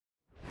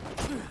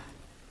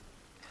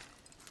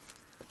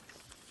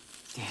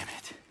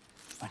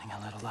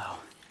a little low.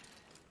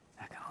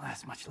 Not gonna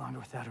last much longer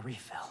without a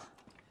refill.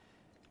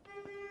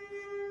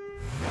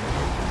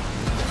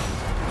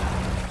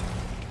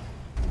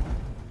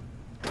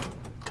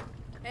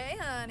 Hey,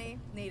 honey.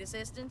 Need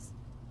assistance?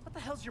 What the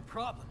hell's your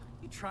problem?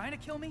 You trying to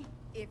kill me?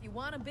 If you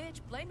want a bitch,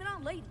 blame it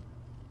on Lady.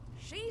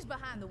 She's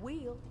behind the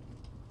wheel.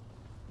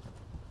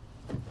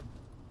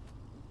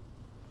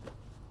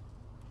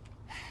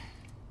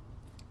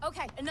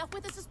 Okay, enough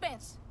with the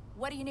suspense.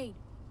 What do you need?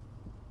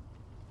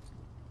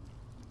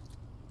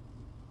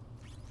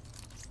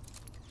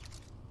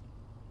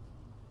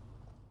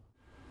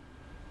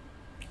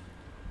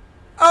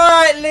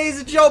 Alright, ladies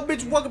and gentlemen,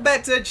 bitch, welcome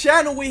back to the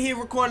channel. We're here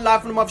recording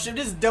live from the mothership.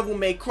 This is Devil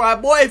May Cry.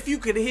 Boy, if you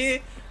could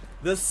hear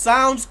the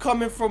sounds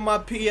coming from my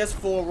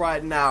PS4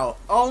 right now.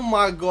 Oh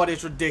my god,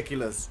 it's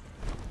ridiculous.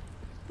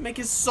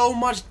 Making so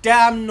much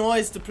damn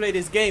noise to play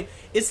this game.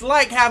 It's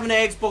like having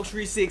an Xbox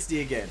 360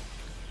 again.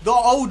 The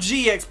OG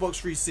Xbox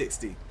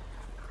 360.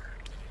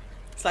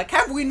 It's like,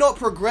 have we not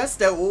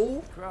progressed at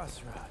all?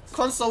 Crossroads.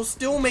 Console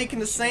still making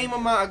the same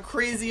amount of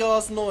crazy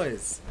ass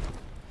noise.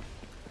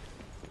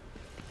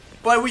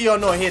 But we are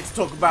not here to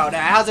talk about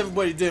that. How's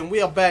everybody doing?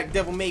 We are back,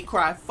 Devil May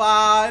Cry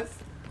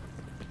 5.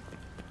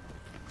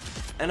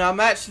 And I'm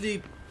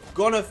actually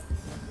gonna...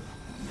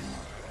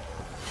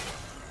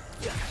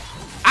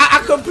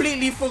 I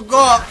completely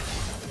forgot.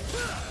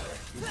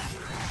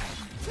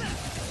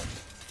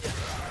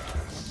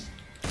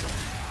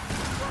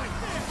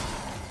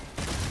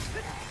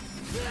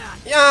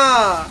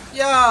 Yeah.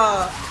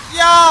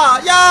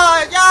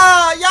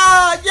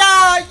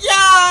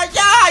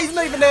 He's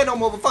not even there no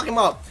more, but fuck him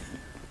up.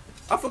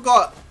 I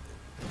forgot.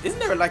 Isn't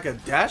there like a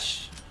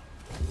dash?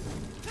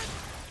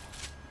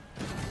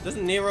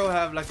 Doesn't Nero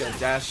have like a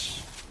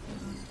dash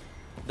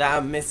that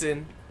I'm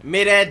missing?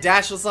 Mid-air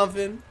dash or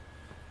something?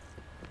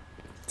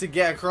 To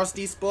get across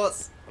these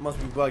spots? I must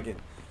be bugging.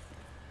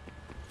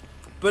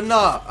 But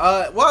nah,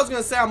 what I was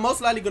gonna say, I'm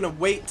most likely gonna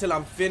wait till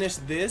I'm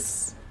finished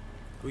this.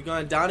 We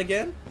going down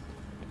again?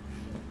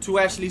 To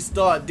actually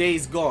start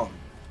Days Gone.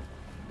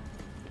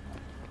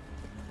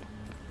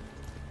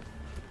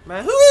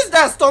 Man, who is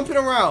that stomping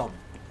around?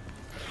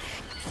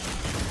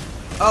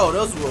 Oh,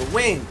 those were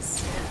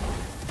wings.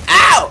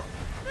 Ow!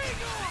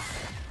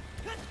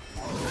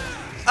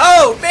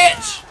 Oh,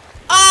 bitch!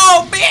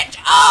 Oh, bitch!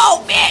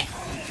 Oh, bitch!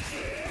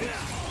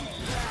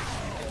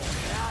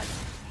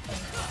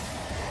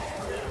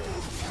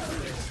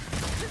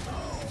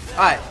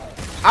 Alright.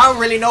 I don't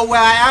really know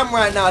where I am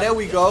right now. There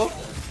we go.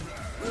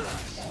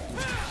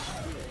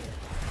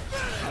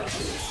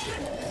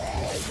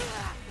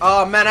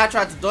 Oh, man, I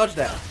tried to dodge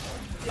that.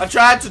 I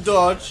tried to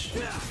dodge.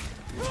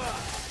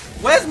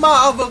 Where's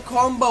my other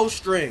combo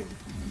string?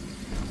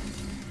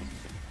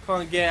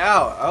 Can't get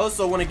out. I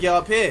also want to get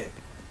up here.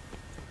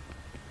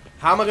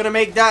 How am I going to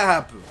make that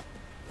happen?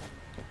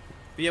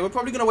 But yeah, we're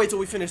probably going to wait till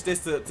we finish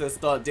this to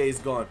start Days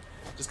Gone.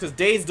 Just because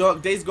Days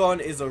Gone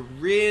is a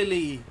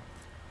really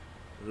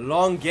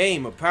long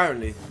game,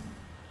 apparently.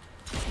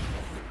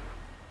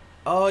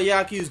 Oh, yeah,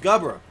 I can use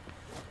Gabra.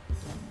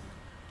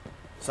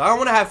 So I don't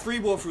want to have 3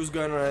 walkthroughs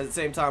going on at the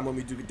same time when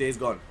we do Days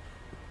Gone.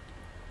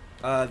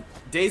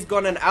 Days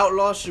Gone and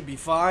Outlaw should be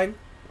fine.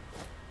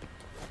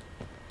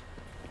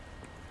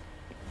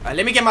 Alright,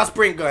 let me get my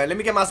sprint going. Let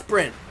me get my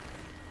sprint.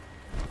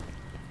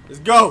 Let's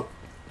go.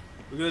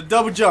 We're gonna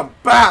double jump.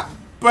 Bah!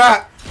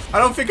 Bah! I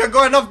don't think I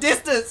got enough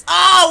distance.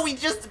 Oh, we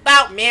just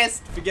about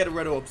missed. Forget the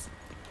red orbs.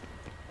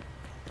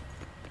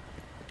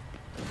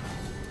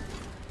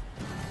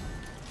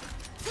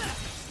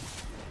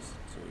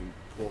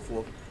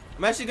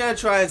 I'm actually gonna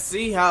try and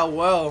see how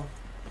well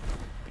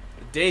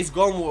the Days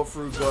Gone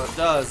walkthrough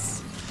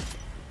does.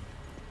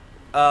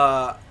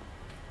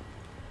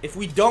 If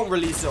we don't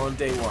release it on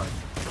day 1.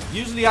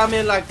 Usually I'm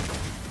in like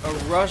a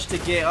rush to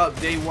get up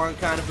day 1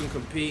 kind of and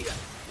compete.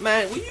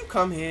 Man, will you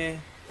come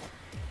here?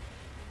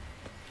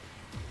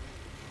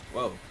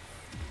 Whoa.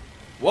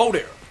 Whoa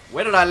there.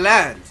 Where did I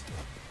land?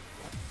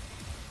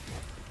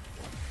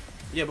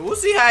 Yeah, but we'll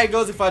see how it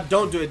goes if I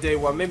don't do it day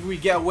 1. Maybe we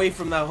get away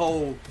from that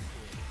whole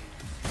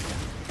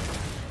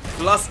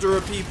cluster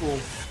of people.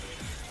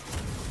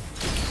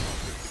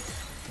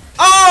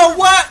 Oh,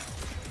 what?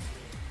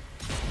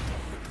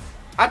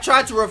 I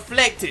tried to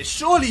reflect it.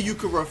 Surely you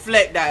could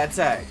reflect that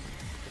attack.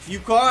 If you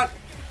can't,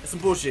 that's some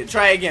bullshit.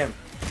 Try again.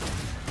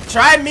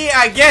 Try me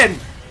again.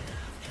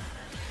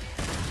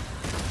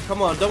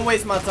 Come on, don't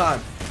waste my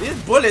time. These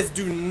bullets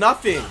do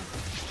nothing.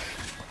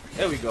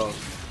 There we go.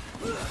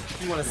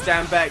 You want to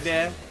stand back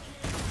there?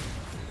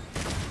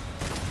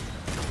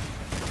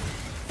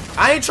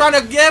 I ain't trying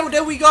to get.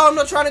 There we go. I'm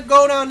not trying to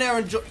go down there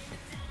and. Are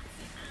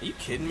you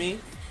kidding me?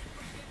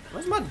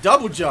 Where's my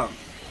double jump?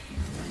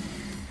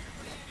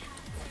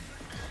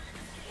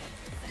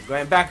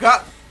 Going back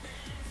up.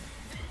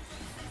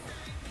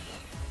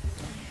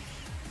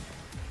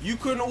 You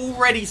can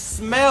already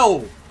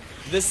smell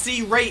the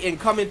C rating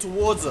coming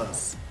towards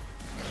us.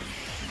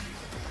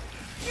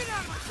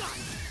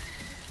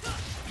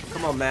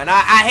 Come on, man.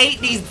 I hate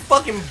these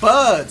fucking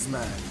birds,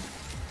 man.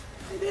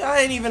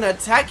 I ain't even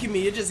attacking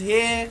me. You're just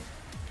here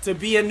to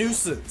be a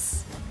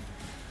nuisance.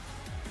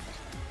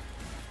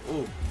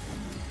 Ooh.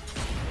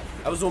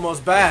 That was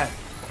almost bad.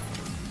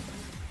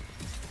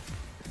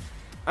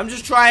 I'm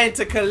just trying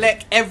to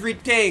collect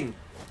everything.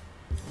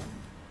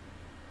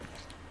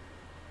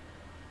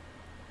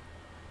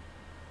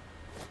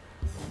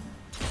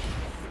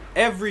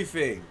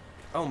 Everything.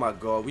 Oh my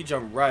god, we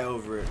jumped right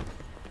over it.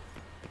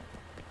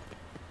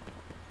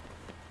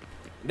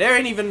 There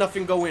ain't even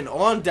nothing going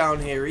on down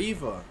here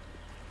either.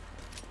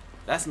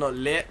 That's not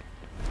lit.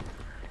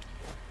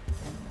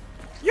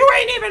 You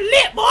ain't even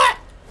lit, boy!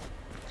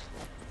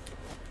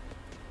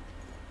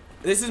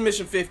 This is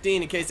mission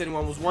 15 in case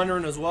anyone was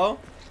wondering as well.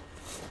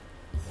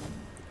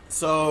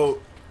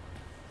 So,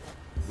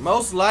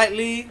 most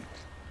likely,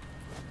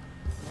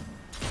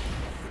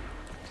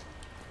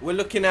 we're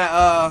looking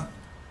at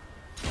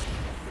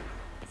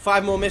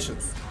 5 more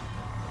missions.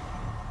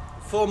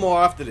 4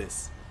 more after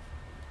this.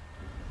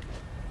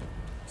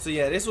 So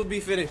yeah, this will be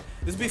finished.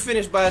 This will be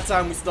finished by the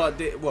time we start.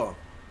 Well,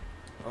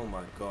 oh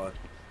my god.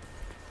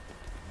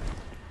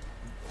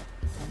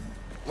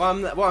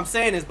 What I'm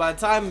saying is, by the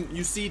time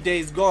you see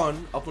Days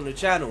Gone up on the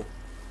channel,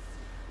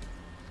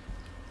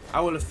 I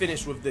will have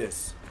finished with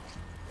this.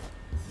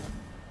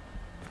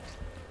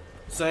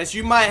 So as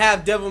you might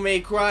have Devil May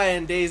Cry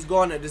and Days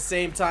Gone at the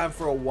same time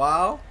for a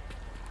while.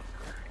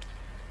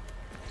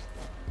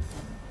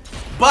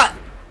 But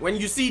when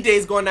you see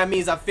Days Gone, that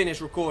means I finished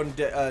recording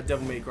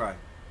Devil May Cry.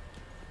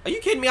 Are you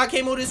kidding me? I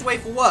came all this way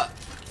for what?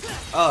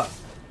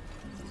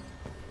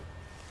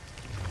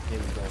 Here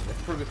we go.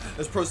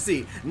 Let's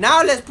proceed.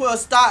 Now let's put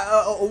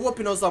a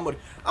whooping on somebody.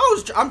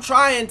 I'm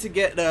trying to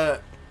get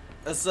a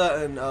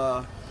certain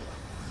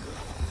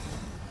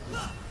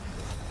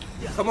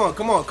Come on,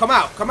 come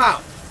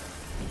out.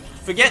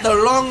 Forget the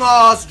long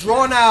ass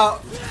drawn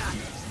out.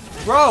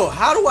 Bro,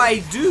 how do I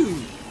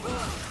do?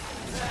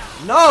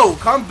 No,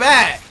 come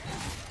back.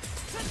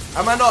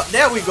 Am I not?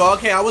 There we go.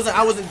 Okay, I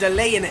wasn't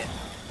delaying it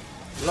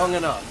long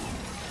enough.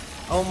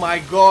 Oh my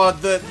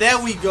god, there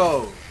we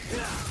go.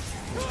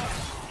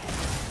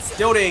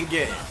 Still didn't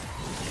get it.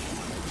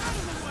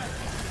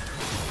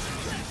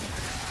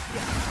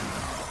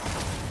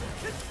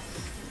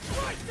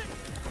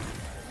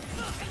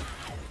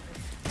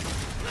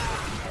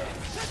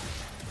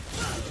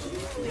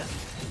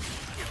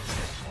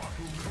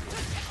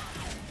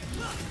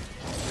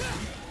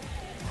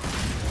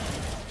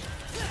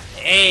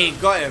 Hey,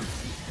 got him.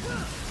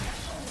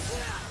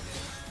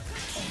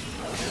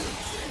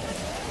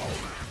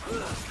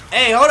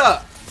 Hey, hold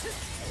up.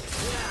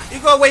 You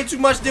got way too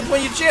much dip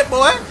on your chip,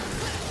 boy.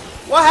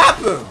 What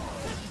happened?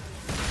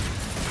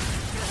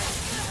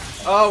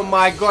 Oh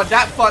my god,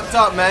 that fucked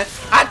up, man.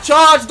 I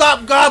charged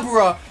up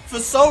Gabra for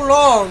so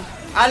long.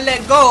 I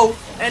let go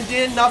and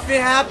then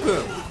nothing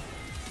happened.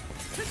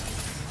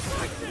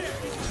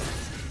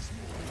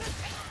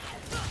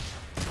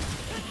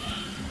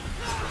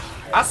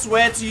 I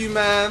swear to you,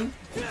 man.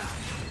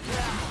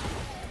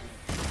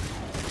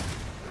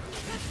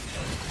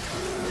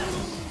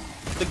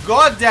 The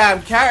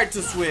goddamn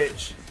character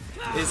switch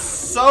is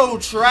so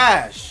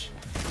trash.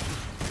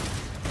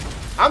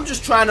 I'm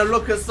just trying to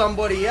look at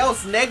somebody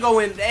else and they're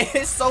going,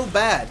 it's so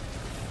bad.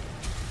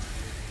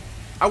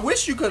 I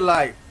wish you could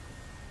like,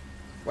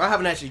 well, I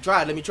haven't actually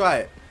tried, let me try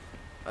it.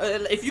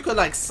 If you could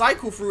like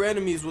cycle through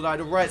enemies with like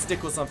the right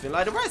stick or something.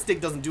 Like the right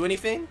stick doesn't do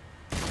anything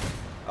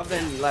other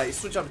than like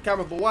switch up the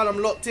camera, but while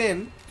I'm locked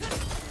in,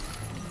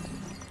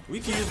 we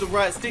can use the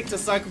right stick to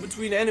cycle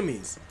between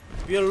enemies.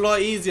 It'd be a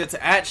lot easier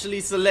to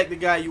actually select the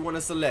guy you want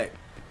to select.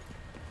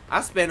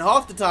 I spend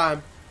half the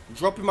time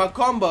dropping my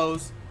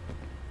combos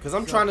because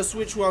I'm trying to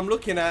switch who I'm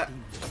looking at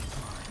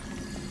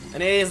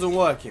and it isn't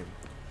working.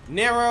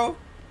 Nero,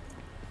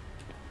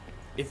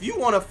 if you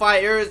want to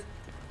fight Alright,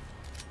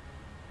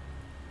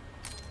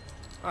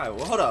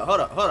 well hold up. I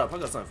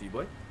got something for you,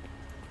 boy.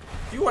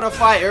 If you want to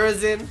fight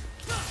Erzin,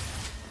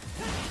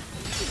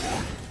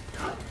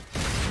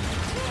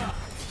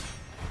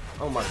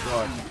 oh my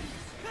god.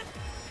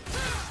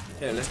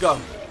 Okay, let's go.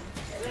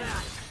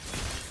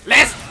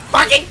 Let's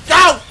fucking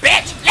go,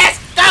 bitch! Let's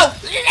go!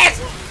 Let's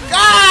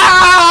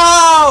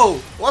go!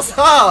 What's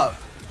up?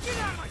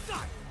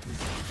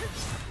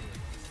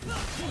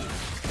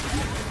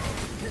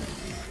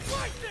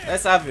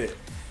 Let's have it.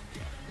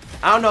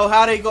 I don't know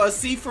how they got a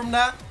C from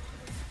that.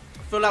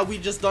 I feel like we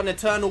just done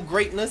eternal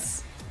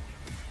greatness.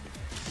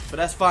 But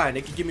that's fine.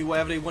 They can give me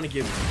whatever they want to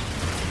give me.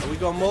 And we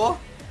got more?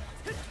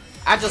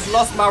 I just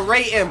lost my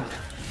rating.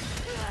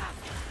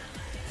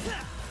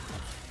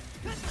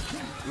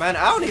 Man,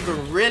 I don't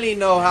even really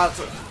know how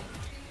to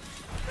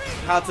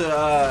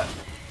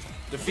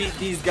defeat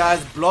these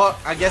guys block.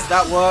 I guess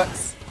that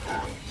works.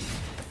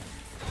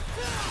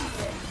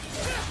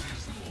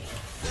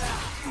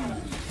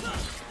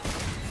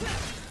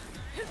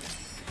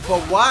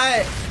 But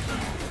why?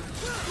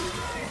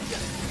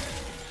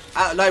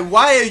 Like,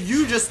 why are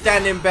you just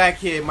standing back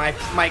here, my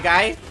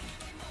guy?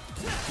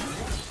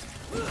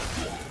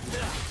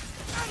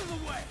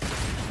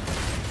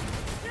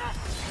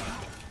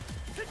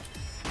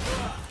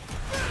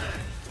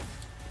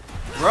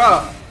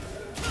 Bruh,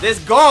 this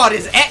guard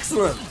is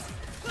excellent.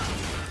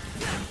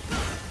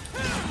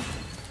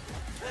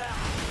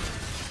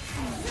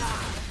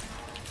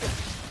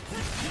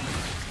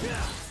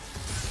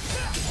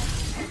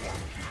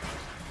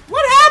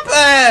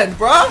 happened,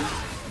 bro?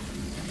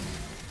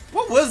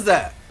 What was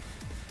that?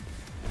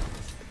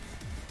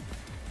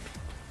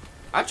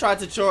 I tried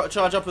to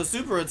charge up a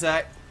super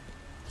attack.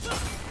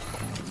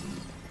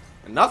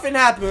 And nothing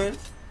happened.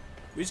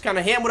 We just kind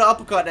of hit him with an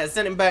uppercut that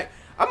sent him back.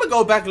 I'm going to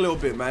go back a little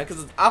bit, man.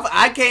 Because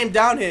I came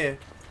down here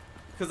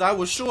because I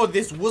was sure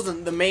this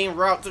wasn't the main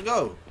route to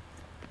go.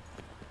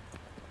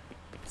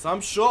 So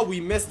I'm sure we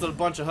missed a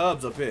bunch of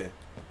hubs up here.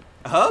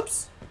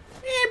 Hubs?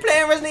 We ain't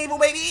playing Resident Evil,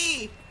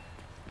 baby.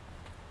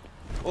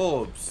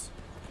 Orbs.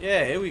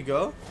 Yeah, here we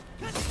go.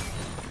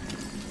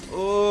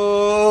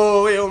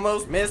 Oh, we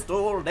almost missed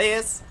all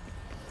this.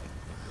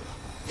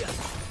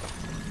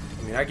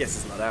 I mean, I guess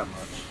it's not that much.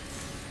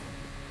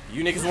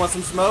 You niggas want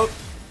some smoke?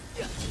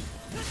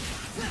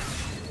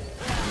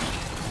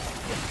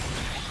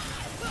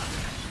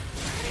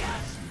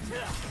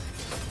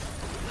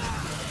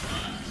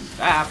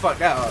 Ah, fuck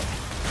that up.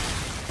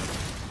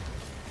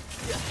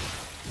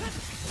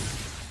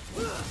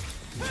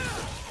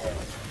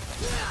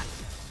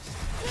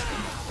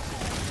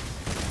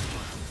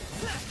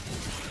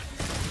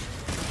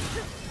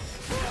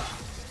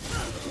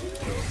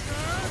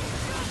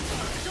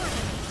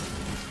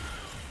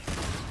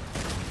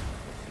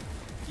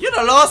 You're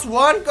the last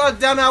one? God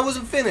damn it, I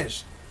wasn't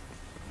finished.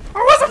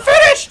 I wasn't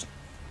finished!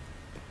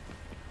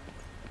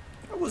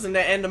 That wasn't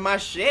the end of my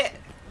shit.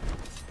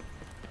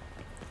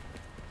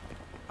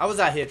 I was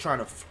out here trying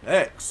to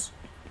flex.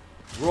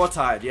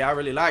 Rawhide, yeah,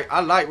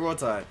 I like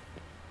Rawhide.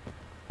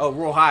 Oh,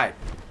 Rawhide.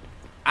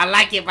 I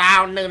like it, but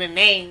I don't know the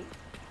name.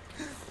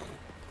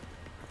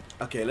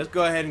 Okay, let's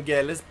go ahead and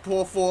let's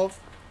pour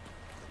forth.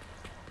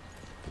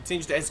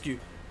 Continue to execute.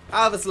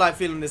 I have a slight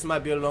feeling this might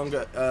be a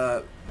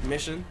longer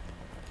mission.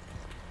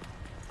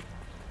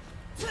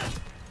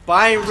 But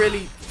I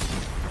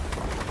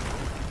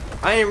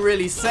ain't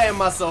really setting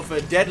myself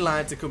a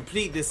deadline to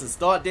complete this and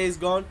start Days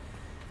Gone.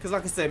 Cause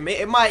like I said,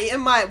 it might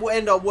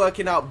end up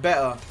working out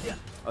better.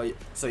 Oh, yeah.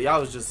 So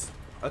y'all was just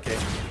okay.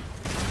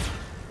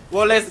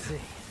 Well, let's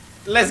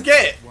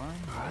get it.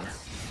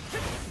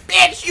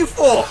 Bitch, you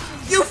fought.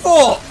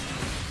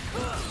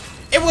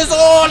 It was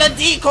all a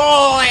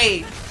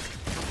decoy.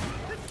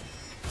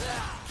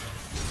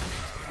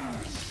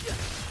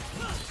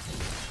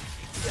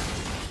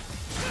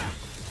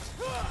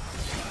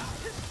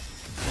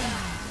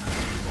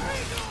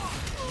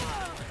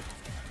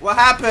 What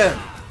happened?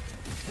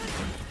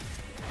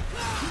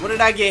 What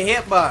did I get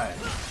hit by?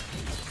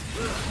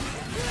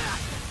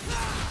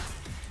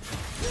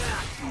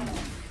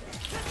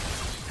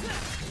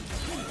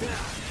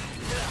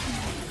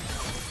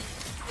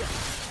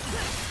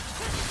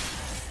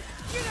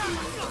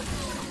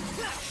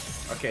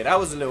 Okay, that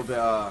was a little bit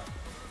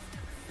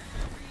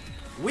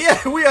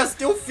we are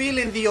still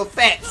feeling the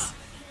effects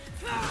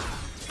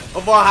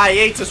of our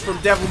hiatus from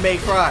Devil May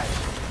Cry.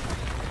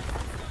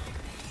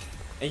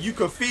 And you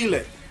can feel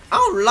it. I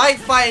don't like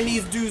fighting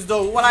these dudes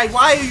though. Why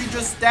are you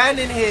just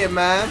standing here,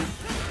 man?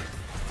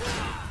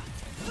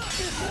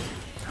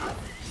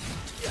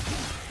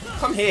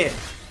 Come here.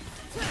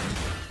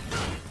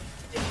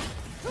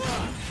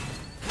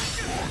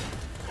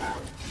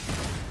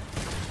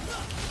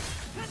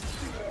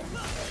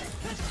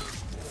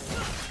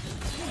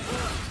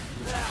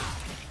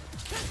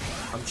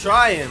 I'm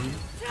trying.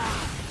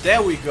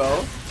 There we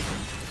go.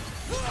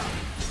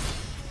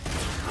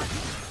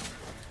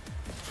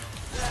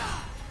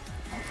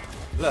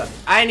 Look,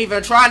 I ain't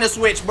even trying to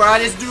switch, bro.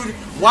 This dude,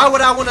 why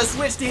would I want to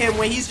switch to him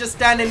when he's just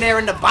standing there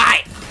in the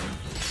bite?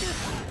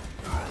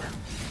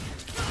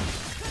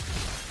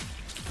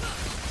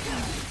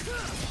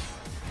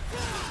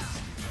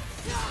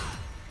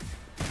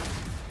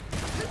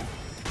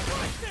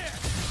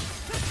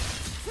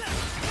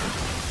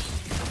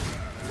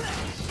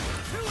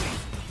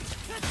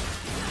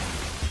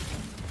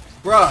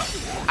 Bruh,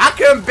 I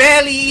can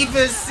barely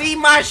even see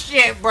my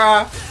shit,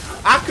 bruh.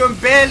 I can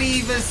barely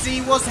even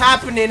see what's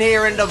happening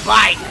here in the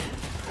bike.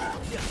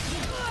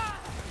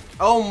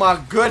 Oh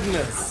my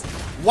goodness.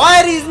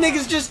 Why are these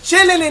niggas just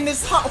chilling in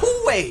this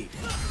hallway?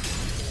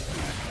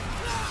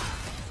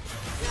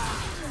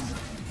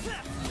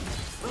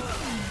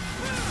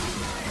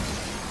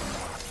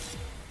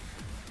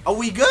 Are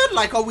we good?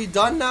 Like, are we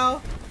done now?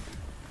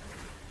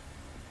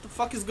 What the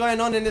fuck is going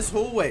on in this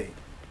hallway?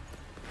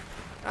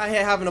 Out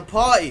here having a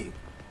party.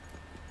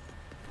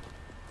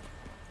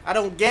 I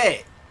don't get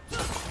it.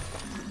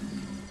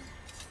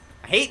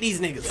 I hate these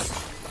niggas.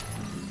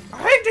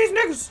 I hate these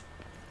niggas.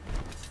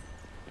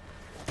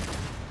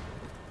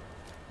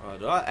 Oh,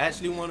 do I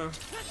actually wanna?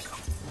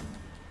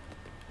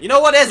 You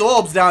know what? There's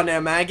orbs down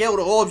there, man. Get all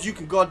the orbs you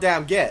can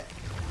goddamn get.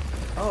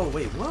 Oh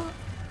wait, what?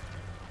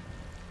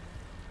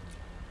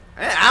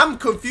 I'm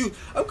confused.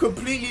 I'm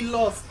completely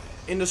lost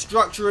in the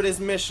structure of this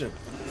mission.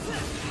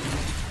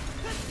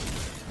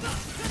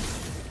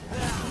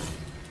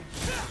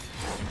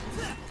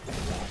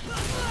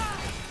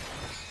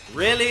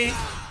 Really?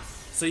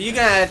 So you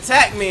gonna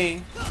attack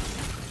me?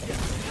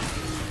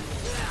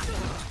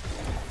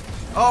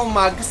 Oh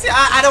my, see,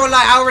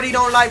 I already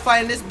don't like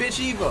fighting this bitch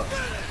either.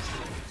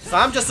 So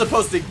I'm just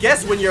supposed to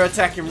guess when you're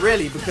attacking,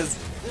 really, because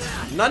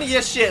None of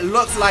your shit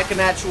looks like an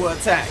actual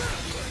attack.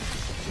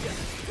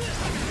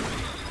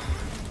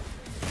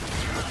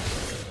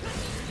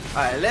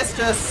 Alright, let's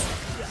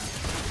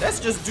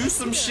just do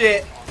some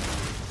shit.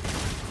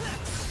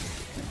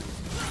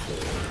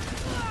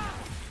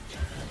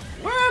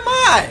 Where am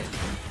I?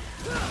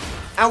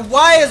 And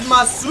why is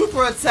my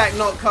super attack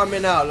not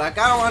coming out? Like,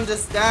 I don't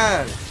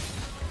understand.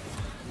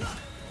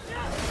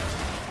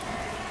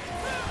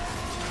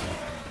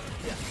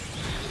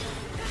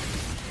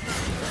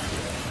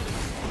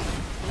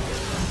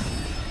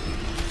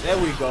 There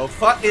we go.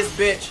 Fuck this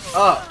bitch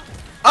up.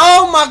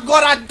 Oh my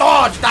god, I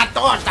dodged!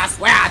 I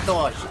swear I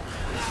dodged!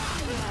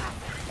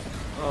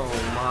 Oh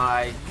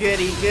my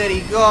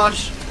goody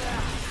gosh.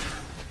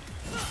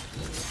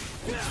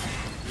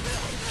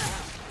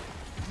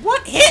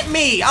 What hit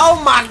me?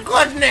 Oh my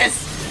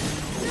goodness!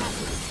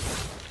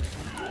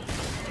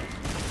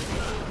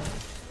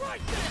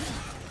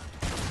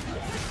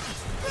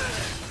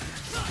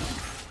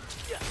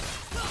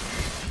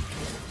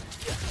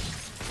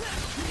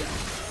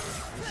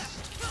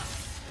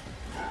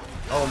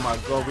 Oh my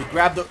god, we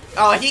grabbed the...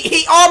 Oh,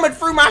 he armored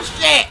through my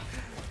shit!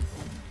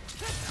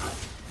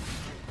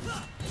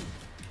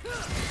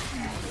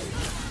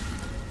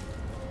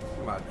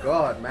 Oh my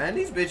god, man,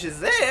 these bitches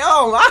there.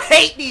 Oh, I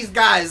hate these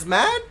guys,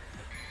 man.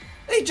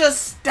 They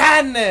just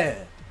stand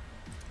there.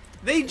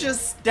 They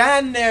just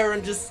stand there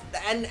and just...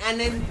 And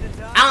then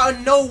out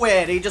of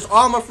nowhere, they just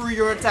armor through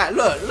your attack.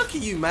 Look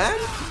at you, man.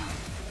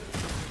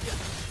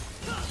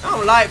 I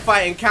don't like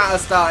fighting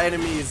counter-style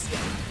enemies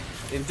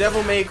in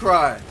Devil May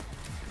Cry.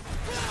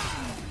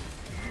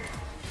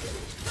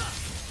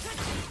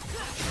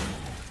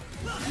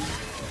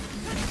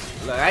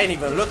 Look, I ain't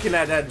even looking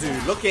at that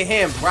dude. Look at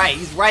him, right?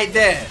 He's right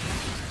there.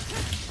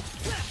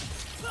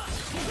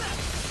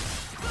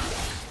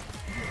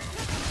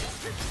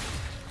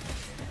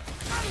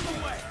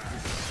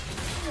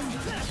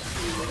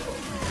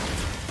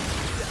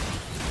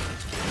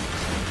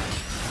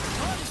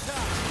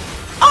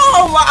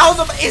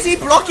 Oh, is he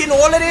blocking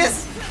all of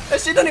this? That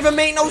shit don't even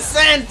make no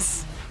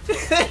sense.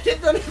 It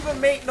don't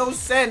even make no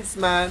sense,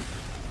 man.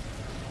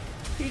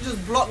 He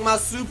just blocked my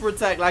super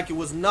attack like it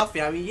was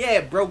nothing. I mean, yeah,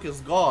 it broke his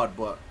guard,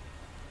 but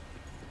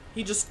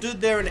he just stood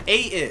there and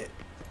ate it.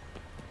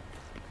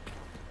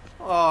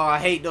 Oh, I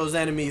hate those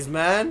enemies,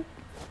 man.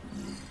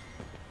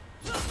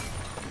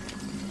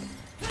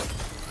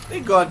 They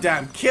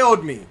goddamn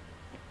killed me.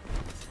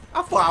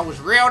 I thought I was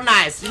real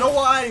nice. You know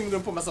what? I ain't even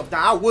gonna put myself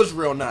down. I was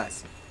real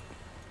nice.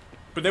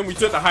 But then we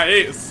took the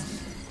hiatus.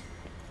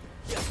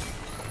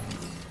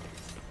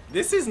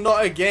 This is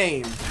not a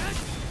game.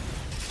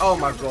 Oh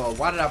my god,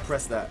 why did I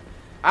press that?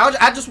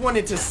 I just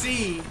wanted to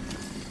see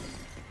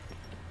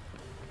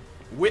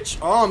which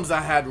arms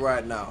I had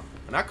right now.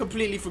 And I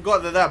completely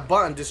forgot that that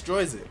button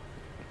destroys it.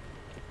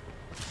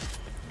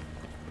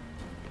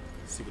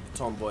 Let's see what the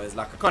tomboy is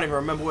like. I can't even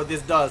remember what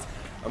this does.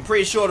 I'm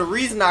pretty sure the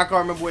reason I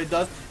can't remember what it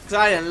does is because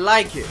I didn't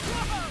like it.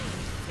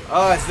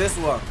 Oh, it's this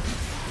one.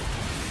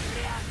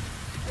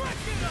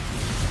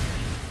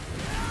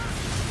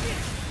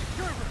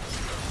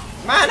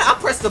 Man, I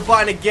pressed the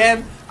button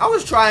again. I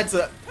was trying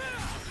to...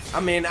 I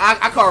mean, I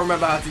can't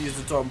remember how to use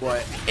the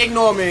tomboy.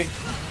 Ignore me.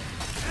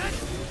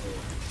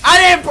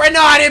 I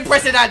didn't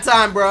press it that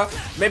time, bro.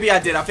 Maybe I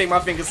did. I think my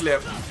finger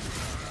slipped.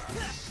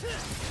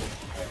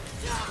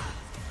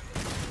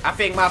 I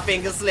think my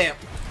finger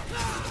slipped.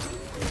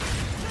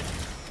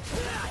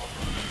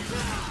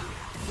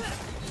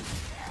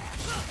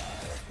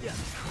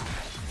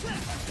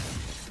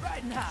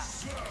 Right now.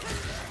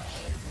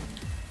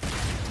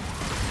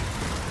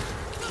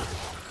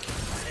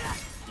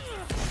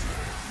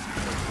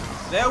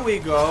 There we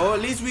go. At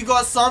least we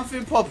got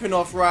something popping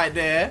off right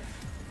there.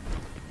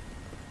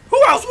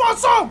 Who else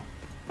wants some?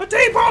 A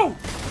Debo!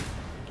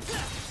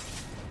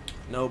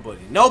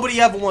 Nobody.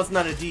 Nobody ever wants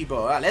none of Debo.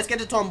 Alright, let's get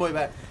the tomboy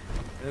back.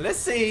 And let's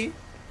see.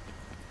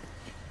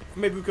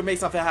 Maybe we can make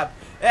something happen.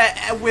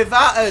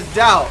 Without a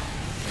doubt.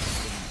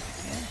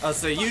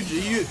 So you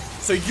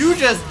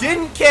just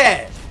didn't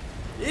care.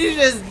 You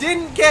just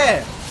didn't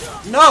care.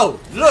 No.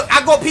 Look,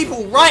 I got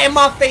people right in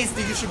my face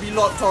that you should be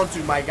locked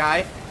onto, my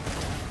guy.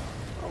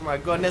 Oh my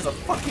god, and there's a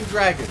fucking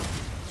dragon.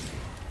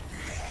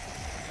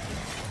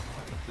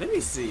 Let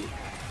me see.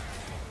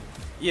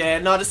 Yeah,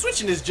 no, the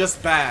switching is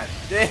just bad.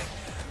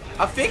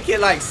 I think it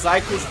like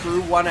cycles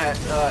through one at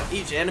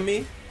each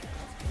enemy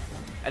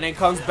and then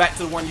comes back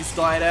to the one you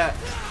started at.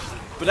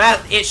 But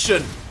that, it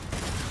shouldn't.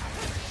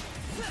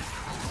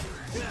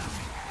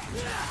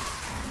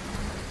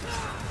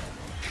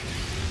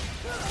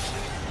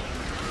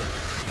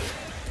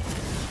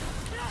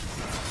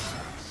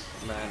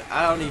 Man,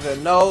 I don't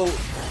even know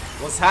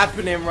what's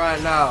happening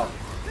right now.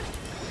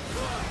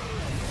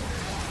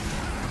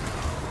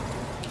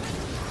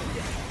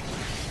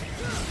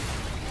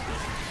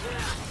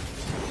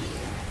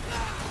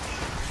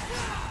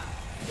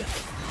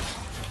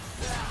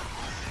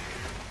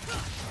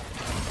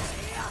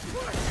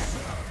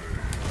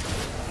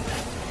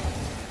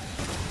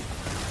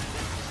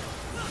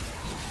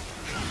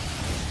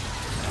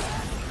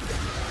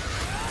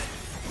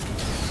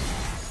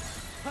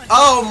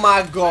 Oh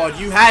my god,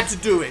 you had to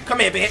do it. Come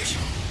here, bitch.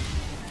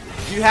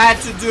 You had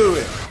to do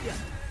it.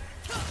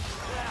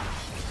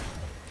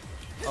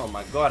 Oh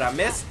my god, I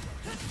missed.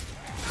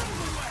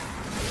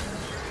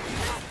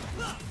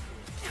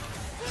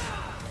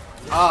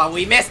 Oh,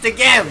 we missed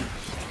again.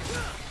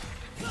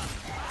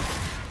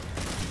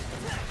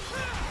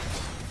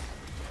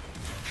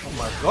 Oh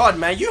my god,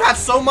 man, you have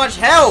so much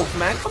health,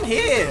 man. Come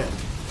here.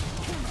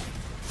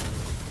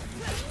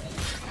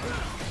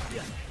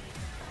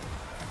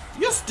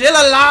 You're still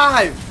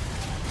alive.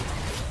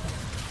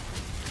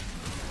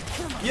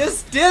 You're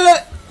still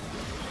a...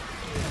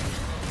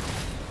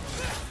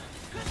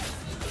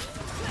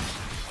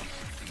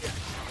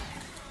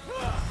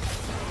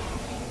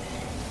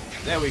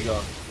 There we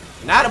go.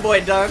 Now the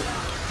boy done.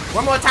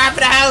 One more time for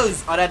the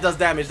hose. Oh, that does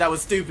damage. That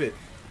was stupid.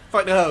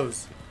 Fuck the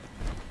hose.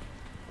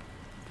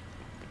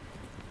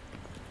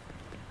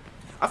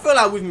 I feel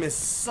like we've missed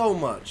so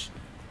much.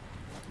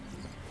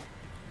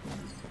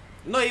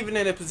 Not even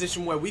in a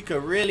position where we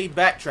could really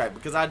backtrack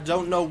because I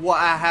don't know what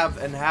I have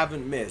and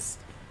haven't missed.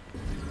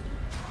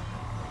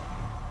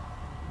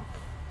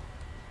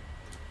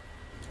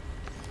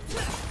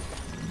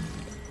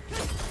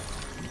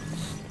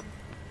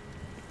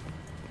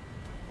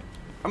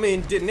 I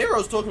mean,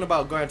 Nero's talking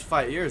about going to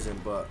fight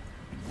Earzen, but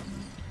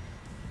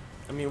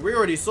I mean, we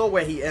already saw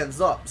where he ends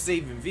up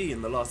saving V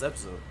in the last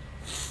episode.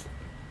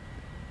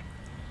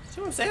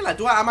 See what I'm saying?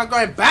 Like, am I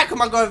going back?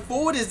 Am I going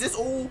forward? Is this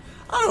all?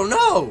 I don't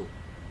know.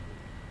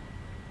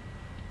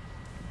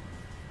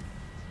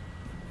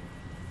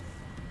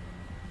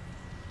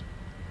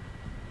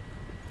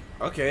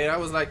 Okay, that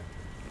was like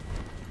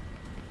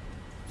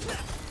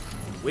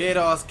weird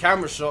ass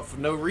camera shot for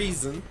no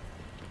reason.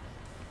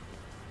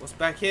 What's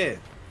back here?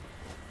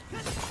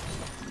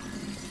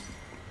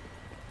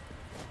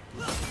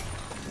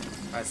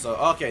 Alright, so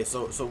okay,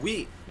 so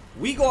we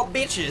got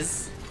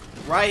bitches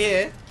right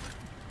here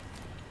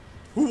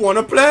who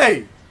wanna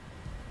play.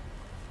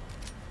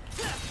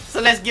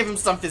 So let's give them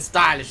something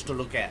stylish to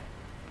look at.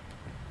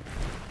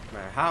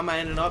 Man, how am I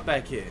ending up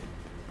back here?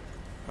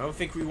 I don't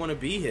think we wanna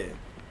be here.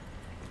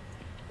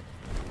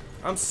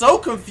 I'm so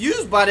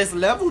confused by this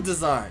level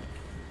design.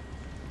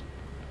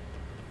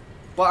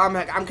 But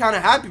I'm kind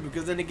of happy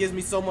because then it gives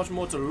me so much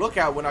more to look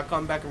at when I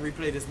come back and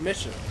replay this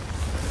mission.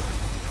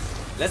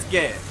 Let's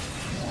get it.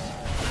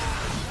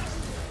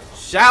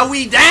 Shall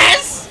we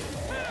dance?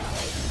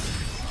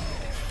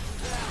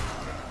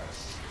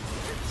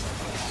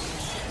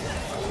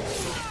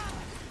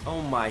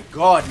 Oh my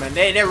god, man.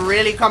 They're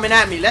really coming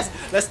at me. Let's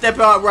step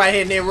out right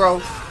here,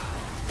 Nero.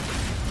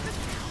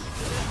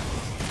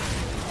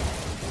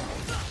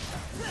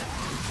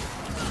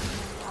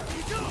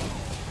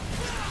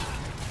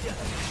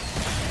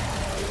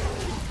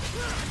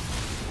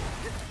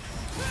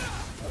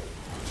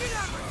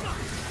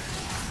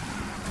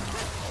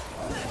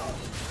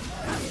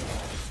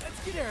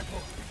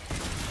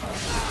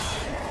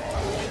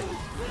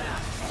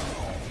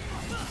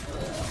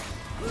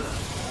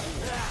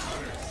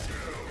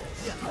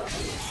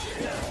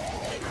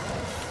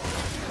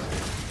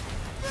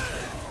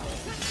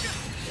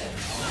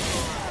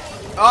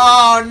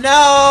 Oh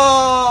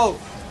no!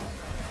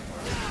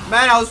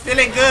 Man, I was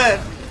feeling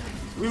good.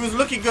 We was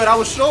looking good. I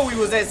was sure we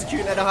was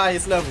executing at the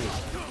highest level.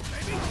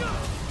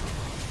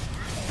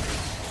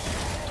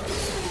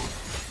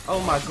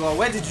 Oh my god,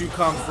 where did you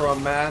come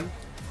from, man?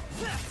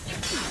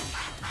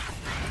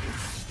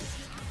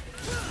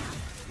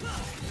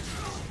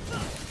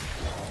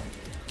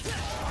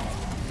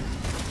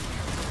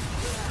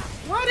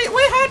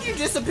 How'd you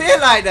disappear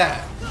like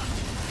that?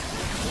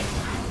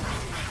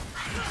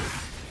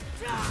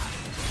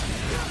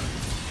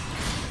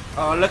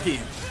 Oh, look at you.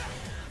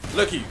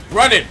 Look at you.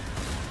 Running.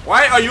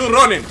 Why are you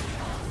running?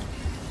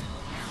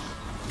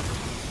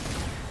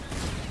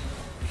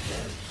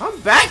 I'm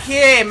back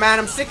here, man.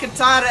 I'm sick and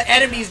tired of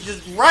enemies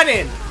just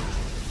running.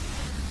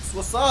 That's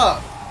what's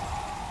up.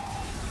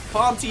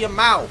 Palm to your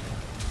mouth.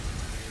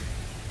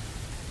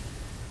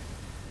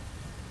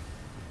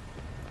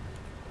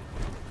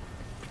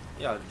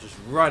 Y'all just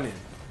running.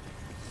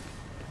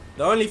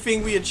 The only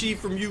thing we achieve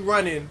from you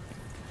running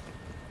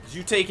is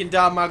you taking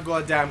down my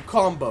goddamn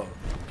combo.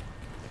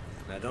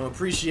 And I don't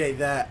appreciate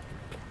that.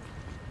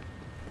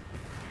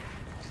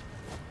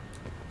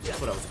 I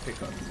thought that was a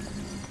pickup.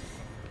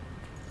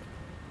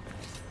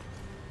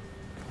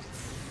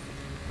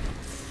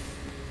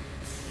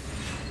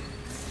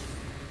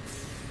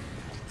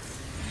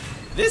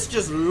 This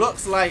just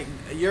looks like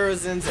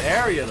Urizen's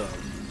area though.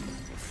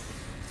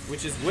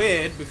 Which is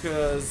weird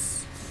because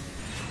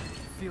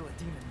Feel a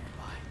demon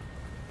nearby.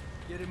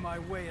 Get in my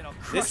way and I'll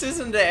crush this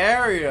isn't the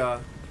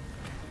area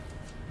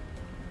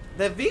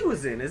that V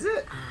was in, is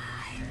it?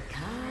 I'm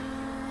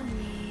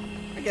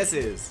coming. I guess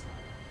it is.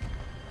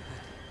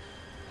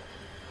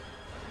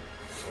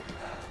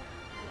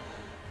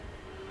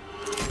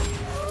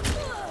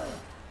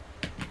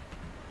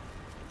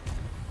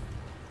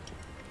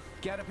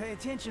 Gotta pay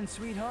attention,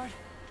 sweetheart.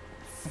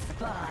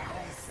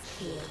 Spoilers,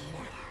 kid.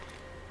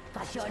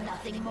 But you're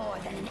nothing more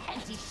than an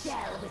empty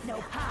shell with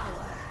no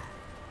power.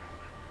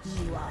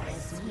 You are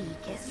as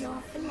weak as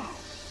your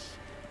flesh.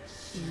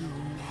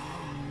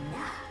 Human.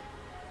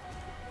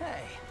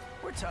 Hey,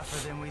 we're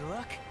tougher than we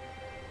look.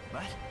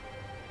 But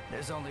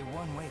there's only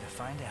one way to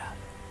find out.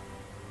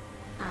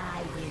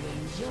 I will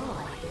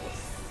enjoy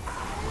this.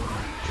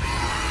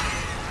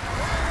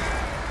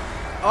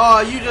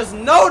 Oh, you just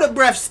know the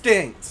breath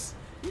stinks.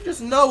 You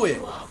just know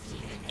it.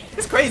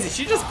 It's crazy.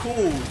 She just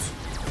cooled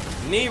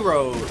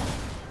Nero,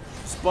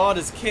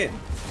 Sparta's kin.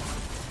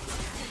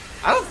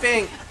 I don't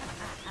think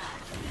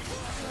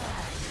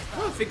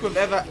we've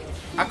ever.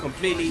 I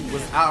completely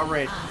was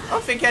outraged. I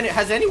don't think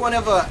has anyone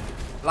ever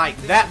like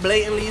that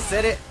blatantly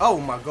said it. Oh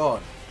my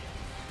god.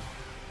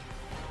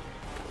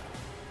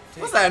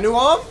 What's that, a new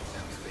arm?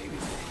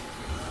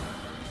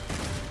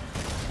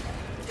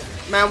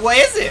 Man, what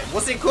is it?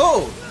 What's it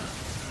called?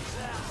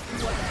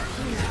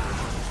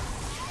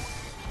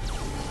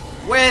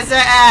 Where's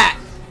that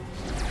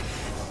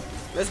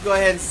at? Let's go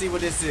ahead and see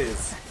what this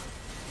is.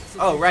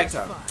 Oh,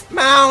 ragtime.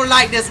 Man, I don't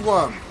like this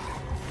one.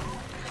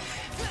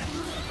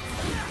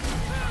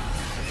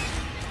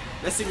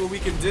 Let's see what we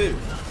can do.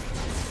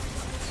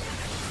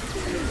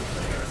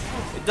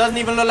 It doesn't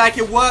even look like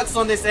it works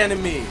on this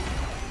enemy.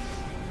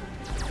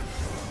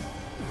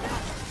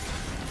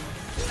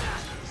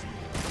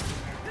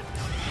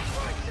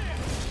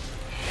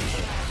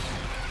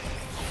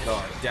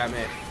 God damn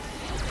it.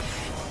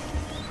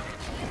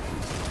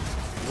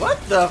 What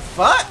the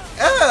fuck?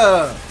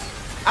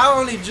 I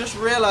only just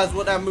realized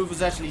what that move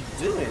was actually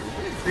doing.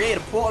 Create a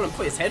portal and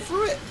put his head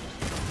through it?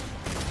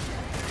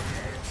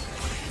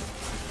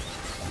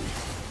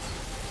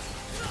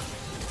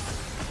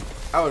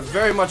 I would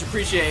very much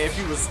appreciate it if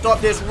you would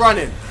stop this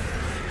running.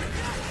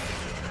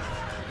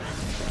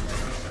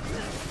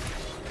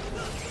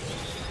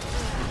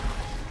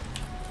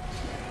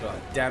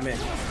 God damn it.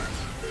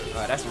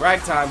 Alright, that's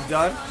ragtime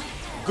done.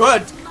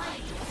 Good.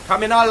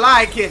 Come in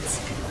online, kids.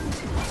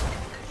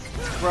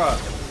 Bruh.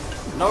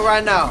 No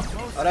right now.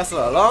 Oh, that's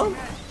a long?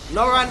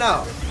 No right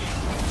now.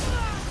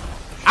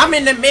 I'm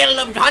in the middle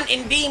of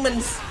hunting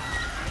demons.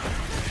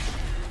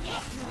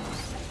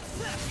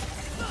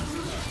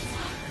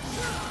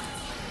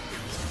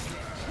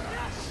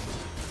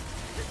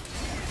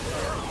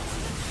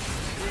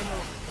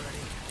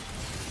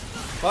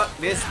 Fuck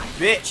this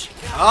bitch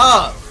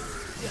up.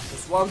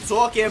 That's what I'm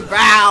talking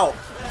about.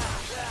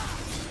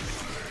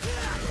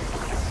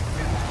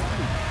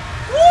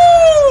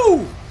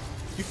 Woo!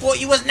 You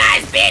thought you was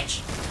nice,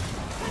 bitch?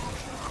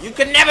 You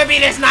could never be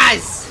this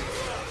nice.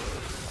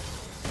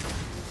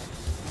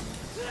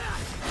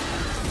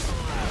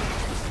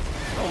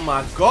 Oh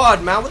my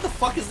god, man. What the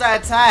fuck is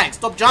that attack?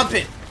 Stop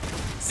jumping.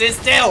 Sit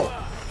still.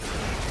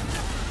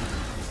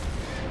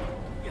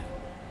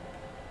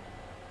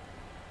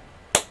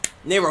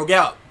 Nero, get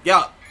up. Get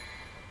up.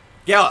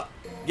 Get up.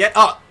 Get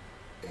up.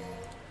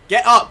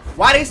 Get up.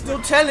 Why are they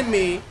still telling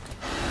me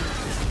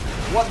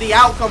what the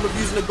outcome of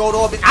using the gold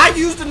orb is? I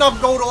used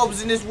enough gold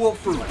orbs in this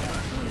walkthrough.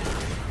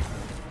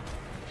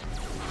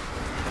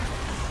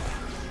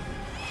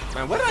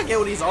 Man, where did I get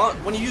all these arms?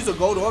 When you use a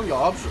gold orb, your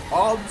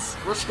arms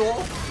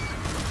restore?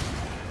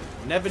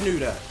 Never knew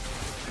that.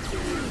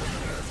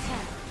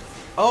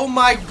 Oh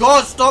my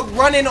god, stop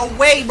running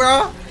away,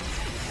 bruh.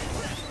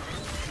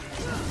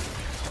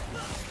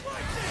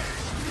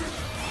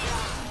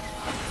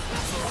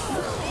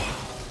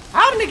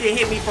 How the nigga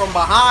hit me from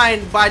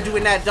behind by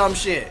doing that dumb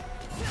shit?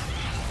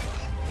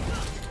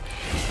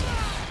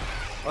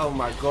 Oh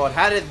my god,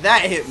 how did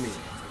that hit me?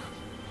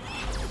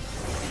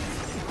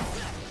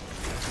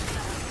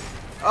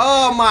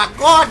 Oh my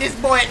god, this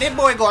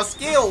boy got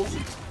skills.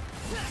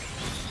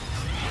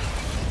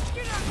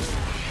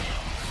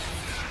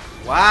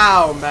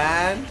 Wow,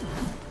 man.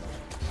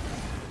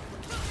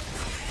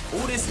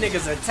 All this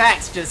nigga's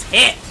attacks just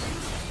hit.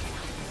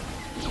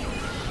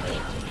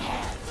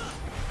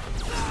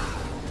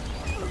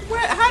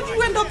 How'd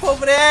you end up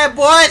over there,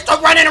 boy?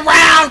 Stop running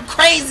around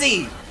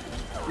crazy.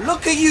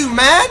 Look at you,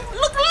 man.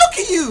 Look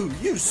at you.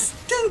 You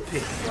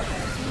stupid.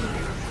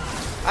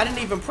 I didn't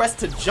even press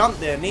to jump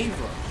there, neither.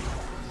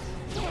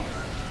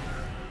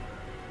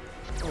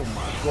 Oh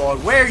my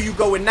god. Where are you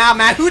going now,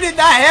 man? Who did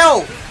that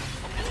help?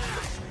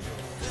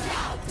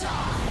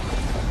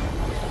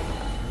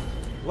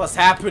 What's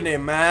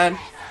happening, man?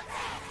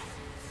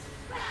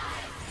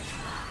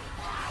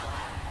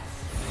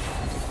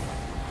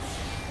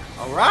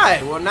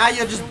 Alright, well now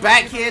you're just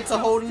back here to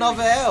hold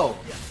another L.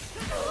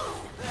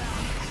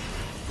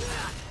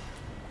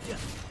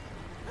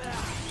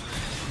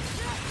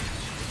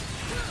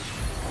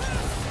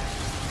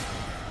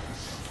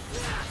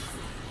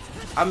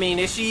 I mean,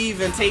 is she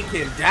even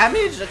taking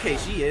damage? Okay,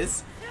 she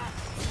is.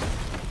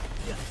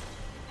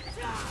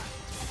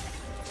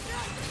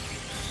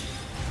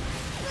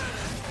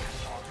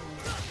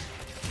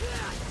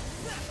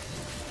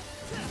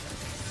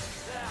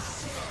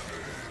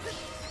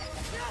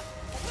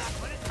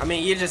 I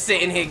mean, you're just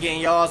sitting here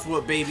getting your ass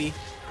whooped, baby.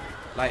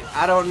 Like,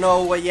 I don't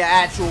know what your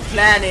actual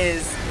plan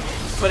is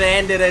for the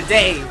end of the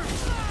day.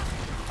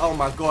 Oh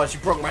my god, she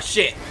broke my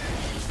shit.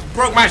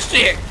 Broke my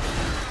shit.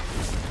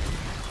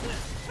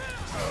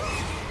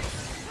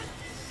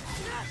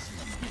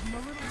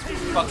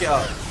 Fuck it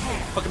up.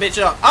 Fuck a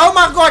bitch up. Oh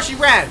my god, she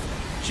ran.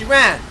 She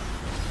ran.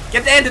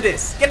 Get the end of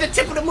this. Get the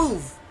tip of the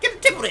move. Get the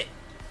tip of it.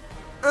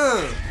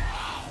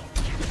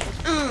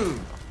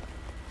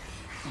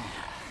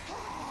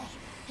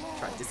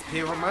 Try to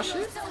disappear on my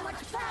shit. So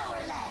much power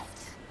left.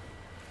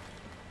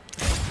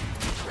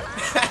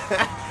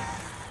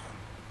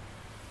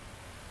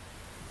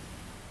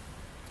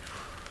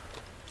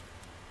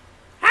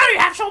 How do you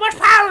have so much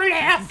power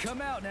left?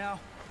 Come out now.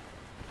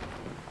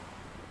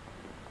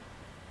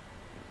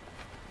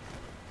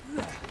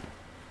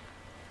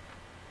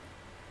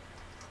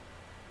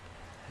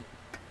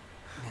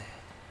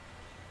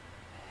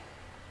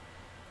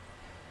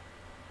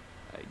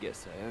 I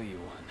guess I owe you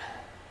one.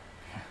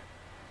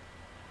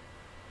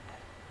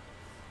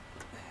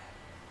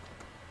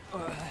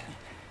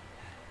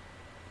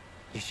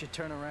 You should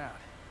turn around.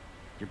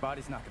 Your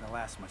body's not gonna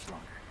last much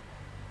longer.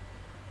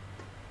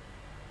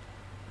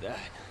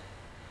 That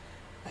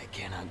I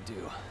cannot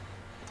do.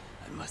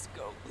 I must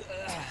go.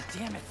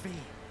 Damn it, V.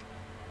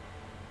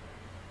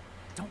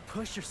 Don't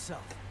push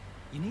yourself.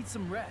 You need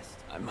some rest.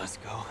 I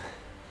must go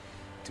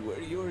to where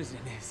yours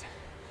is.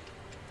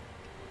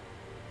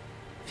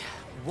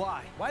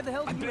 Why? Why the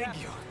hell I do you beg have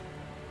you.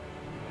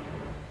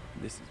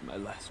 This is my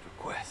last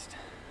request.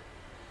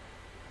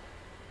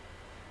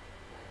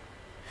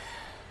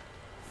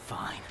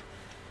 Fine.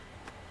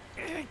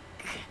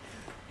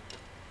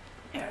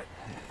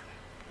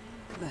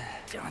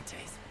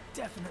 Dante's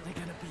definitely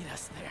gonna beat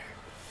us there.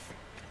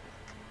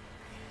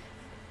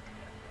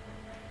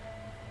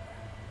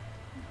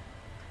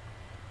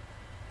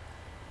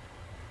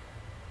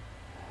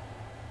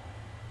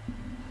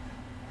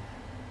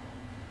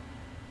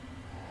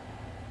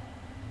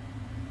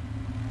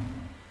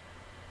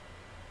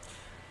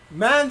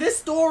 Man, this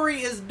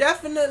story is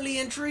definitely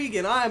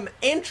intriguing. I am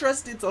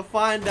interested to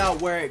find out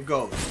where it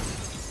goes.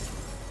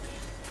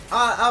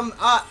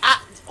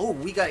 Oh,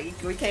 we came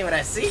with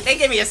that C. They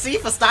gave me a C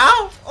for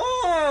style.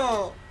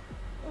 Oh,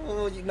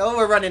 you know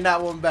we're running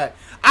that one back.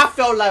 I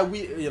felt like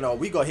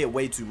we got hit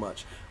way too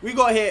much. We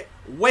got hit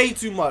way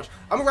too much.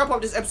 I'm gonna wrap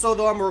up this episode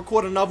though. I'm gonna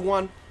record another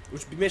one,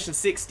 which will be mission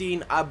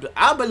 16.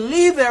 I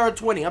believe there are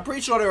 20. I'm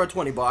pretty sure there are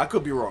 20, but I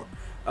could be wrong.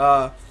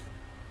 I'm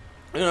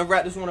gonna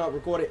wrap this one up,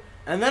 record it.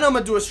 And then I'm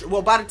going to do a...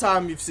 Well, by the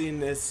time you've seen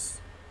this...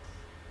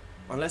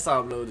 Unless I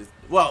upload it...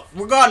 Well,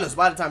 regardless,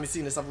 by the time you've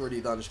seen this, I've already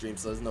done the stream,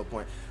 so there's no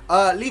point.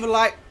 Leave a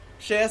like,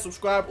 share,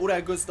 subscribe, all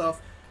that good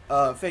stuff.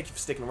 Thank you for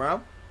sticking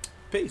around.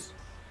 Peace.